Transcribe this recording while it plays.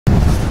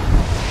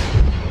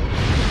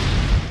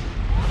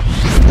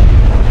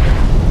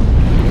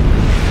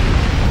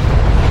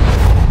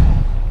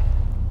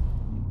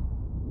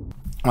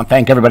I want to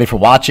thank everybody for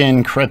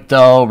watching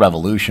Crypto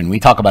Revolution. We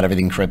talk about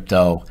everything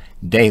crypto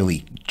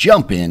daily.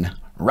 Jumping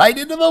right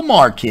into the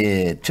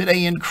market.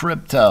 Today in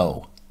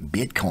crypto,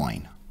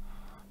 Bitcoin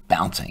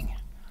bouncing.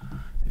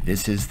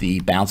 This is the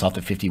bounce off the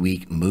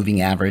 50-week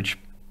moving average.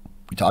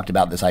 We talked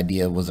about this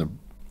idea was a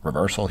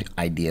reversal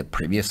idea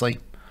previously.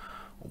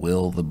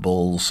 Will the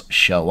bulls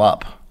show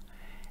up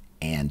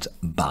and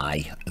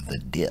buy the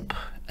dip?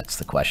 That's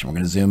the question. We're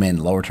going to zoom in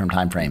lower term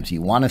time frames.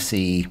 You want to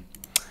see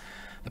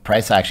the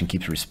price action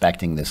keeps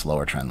respecting this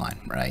lower trend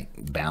line, right?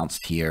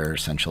 Bounced here,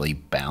 essentially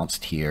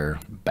bounced here,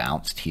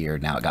 bounced here.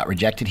 Now it got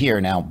rejected here.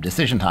 Now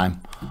decision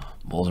time.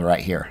 Bulls are right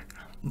here.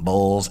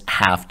 Bulls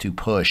have to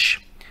push,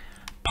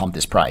 pump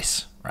this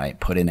price, right?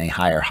 Put in a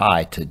higher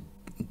high to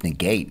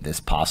negate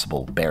this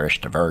possible bearish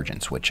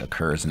divergence, which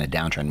occurs in a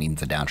downtrend, means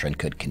the downtrend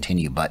could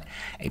continue. But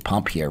a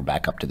pump here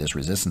back up to this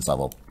resistance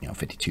level,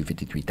 52,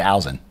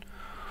 53,000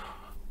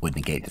 would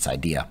negate this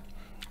idea.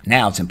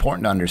 Now it's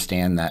important to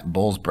understand that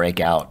bulls break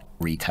out,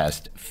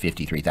 retest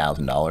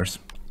 $53,000,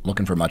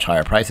 looking for much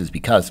higher prices,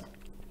 because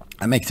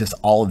that makes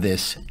all of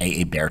this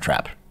a bear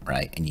trap,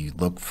 right? And you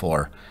look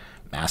for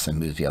massive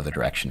moves the other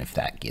direction if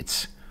that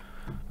gets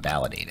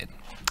validated.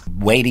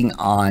 Waiting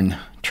on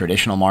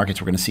traditional markets,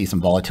 we're going to see some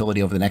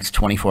volatility over the next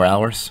 24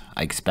 hours.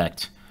 I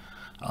expect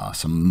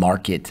some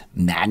market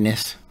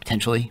madness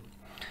potentially.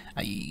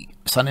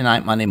 Sunday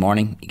night, Monday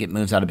morning, you get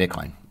moves out of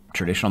Bitcoin.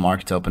 Traditional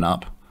markets open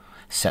up,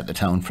 set the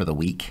tone for the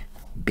week.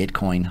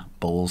 Bitcoin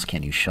bulls,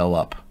 can you show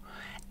up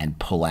and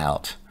pull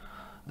out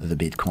the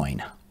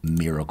Bitcoin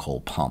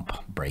miracle pump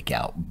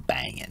breakout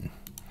banging?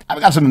 I've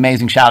got some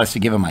amazing shout outs to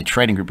give in my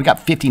trading group. We got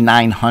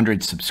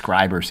 5,900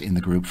 subscribers in the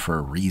group for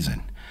a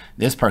reason.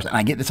 This person, and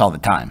I get this all the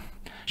time.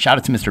 Shout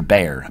out to Mr.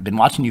 Bayer. I've been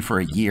watching you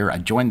for a year. I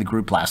joined the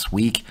group last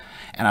week,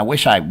 and I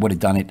wish I would have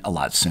done it a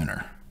lot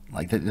sooner.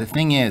 Like the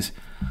thing is,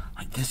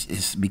 like, this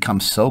is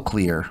becomes so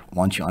clear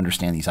once you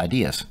understand these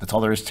ideas. That's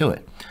all there is to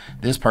it.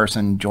 This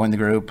person joined the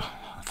group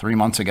 3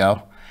 months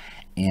ago,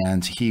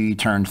 and he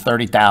turned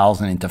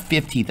 $30,000 into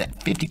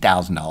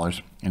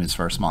 $50,000 in his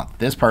first month.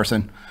 This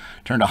person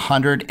turned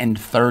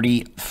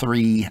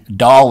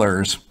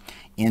 $133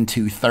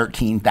 into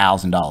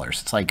 $13,000.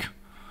 It's like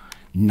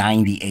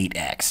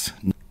 98x.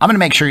 I'm going to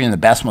make sure you're in the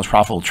best, most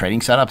profitable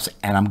trading setups,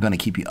 and I'm going to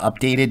keep you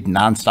updated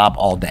nonstop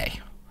all day.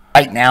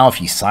 Right now,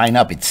 if you sign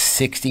up, it's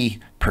 60%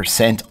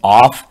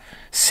 off,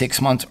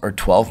 6 months or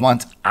 12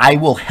 months. I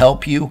will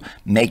help you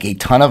make a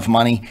ton of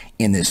money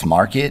in this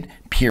market.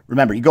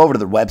 Remember, you go over to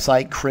the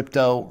website,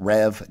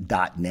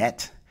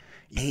 cryptorev.net.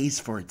 It pays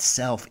for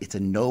itself. It's a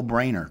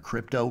no-brainer,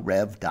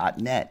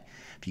 cryptorev.net.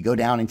 If you go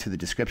down into the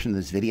description of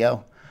this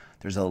video,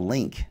 there's a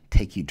link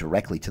take you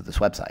directly to this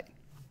website.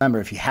 Remember,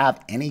 if you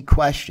have any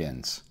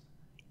questions,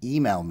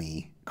 email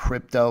me,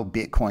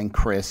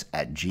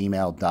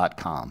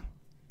 cryptobitcoinchris@gmail.com.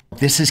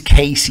 This is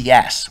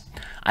KCS.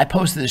 I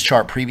posted this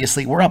chart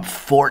previously. We're up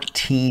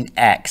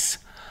 14x.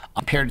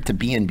 Compared it to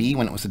BNB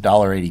when it was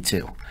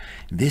 $1.82.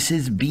 This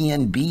is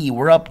BNB.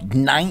 We're up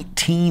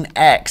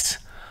 19x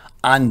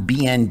on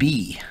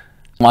BNB.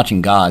 I'm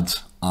watching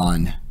gods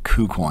on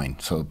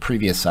Kucoin. So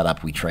previous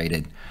setup we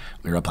traded,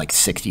 we were up like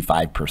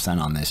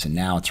 65% on this, and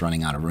now it's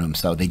running out of room.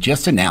 So they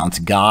just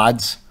announced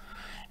gods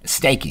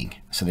staking.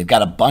 So they've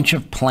got a bunch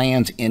of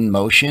plans in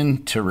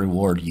motion to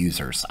reward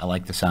users. I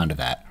like the sound of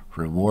that.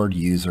 Reward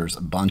users,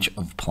 a bunch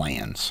of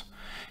plans.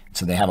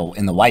 So they have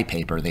in the white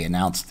paper, they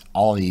announced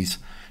all these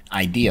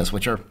ideas,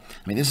 which are,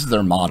 I mean, this is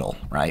their model,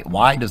 right?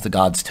 Why does the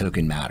gods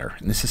token matter?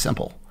 And this is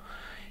simple.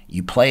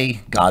 You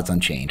play Gods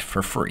Unchained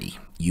for free.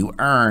 You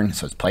earn,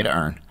 so it's play to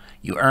earn.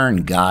 You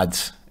earn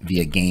gods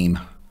via game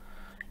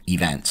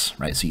events,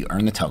 right? So you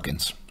earn the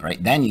tokens,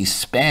 right? Then you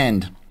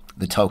spend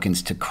the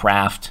tokens to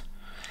craft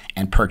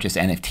and purchase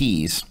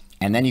NFTs,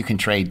 and then you can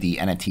trade the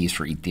NFTs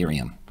for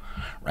Ethereum,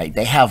 right?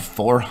 They have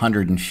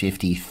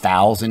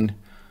 450,000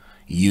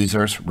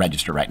 users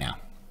registered right now.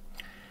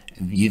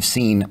 You've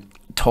seen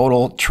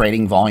total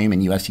trading volume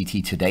in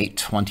USDT to date,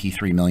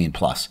 23 million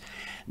plus.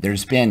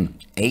 There's been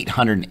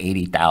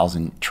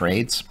 880,000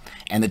 trades,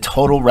 and the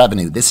total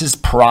revenue, this is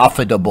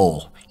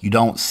profitable. You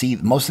don't see,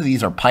 most of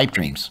these are pipe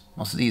dreams.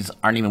 Most of these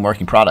aren't even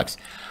working products.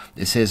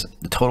 This is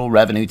the total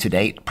revenue to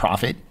date,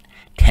 profit,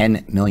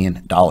 $10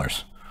 million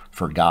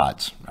for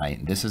gods,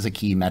 right? This is a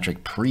key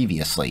metric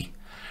previously,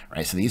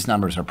 right? So these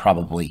numbers are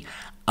probably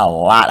a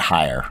lot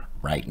higher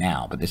right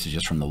now, but this is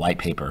just from the white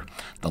paper.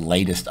 The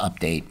latest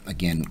update,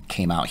 again,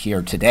 came out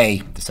here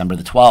today, December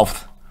the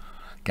 12th.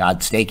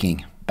 God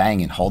staking,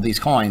 banging, hold these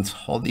coins,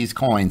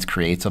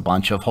 creates a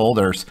bunch of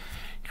holders,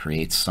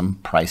 creates some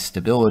price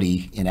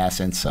stability in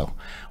essence. So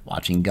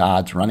watching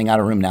gods running out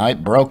of room. Now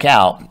it broke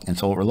out, and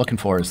so what we're looking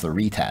for is the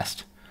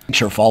retest. Make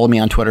sure follow me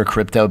on Twitter,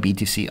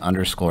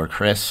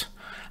 cryptobtc_Chris.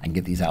 I can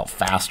get these out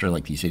faster.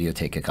 Like these videos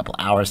take a couple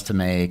hours to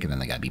make, and then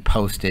they got to be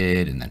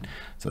posted, and then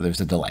so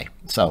there's a delay.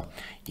 So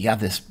you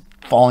have this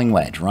falling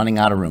wedge running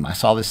out of room. I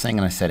saw this thing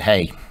and I said,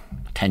 hey,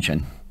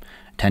 attention.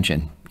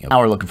 Now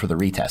we're looking for the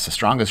retest. The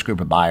strongest group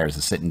of buyers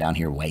is sitting down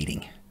here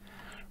waiting,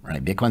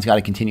 right? Bitcoin's got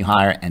to continue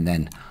higher, and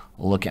then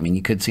look, I mean,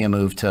 you could see a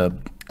move to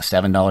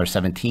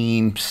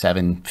 $7.17,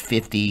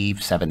 $7.50,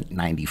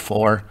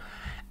 $7.94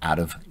 out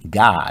of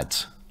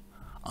Gods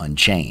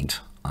Unchained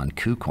on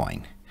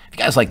Kucoin. If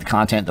you guys like the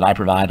content that I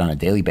provide on a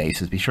daily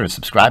basis, be sure to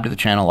subscribe to the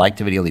channel, like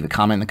the video, leave a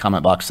comment in the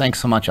comment box. Thanks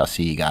so much. I'll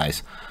see you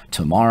guys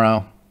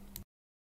tomorrow.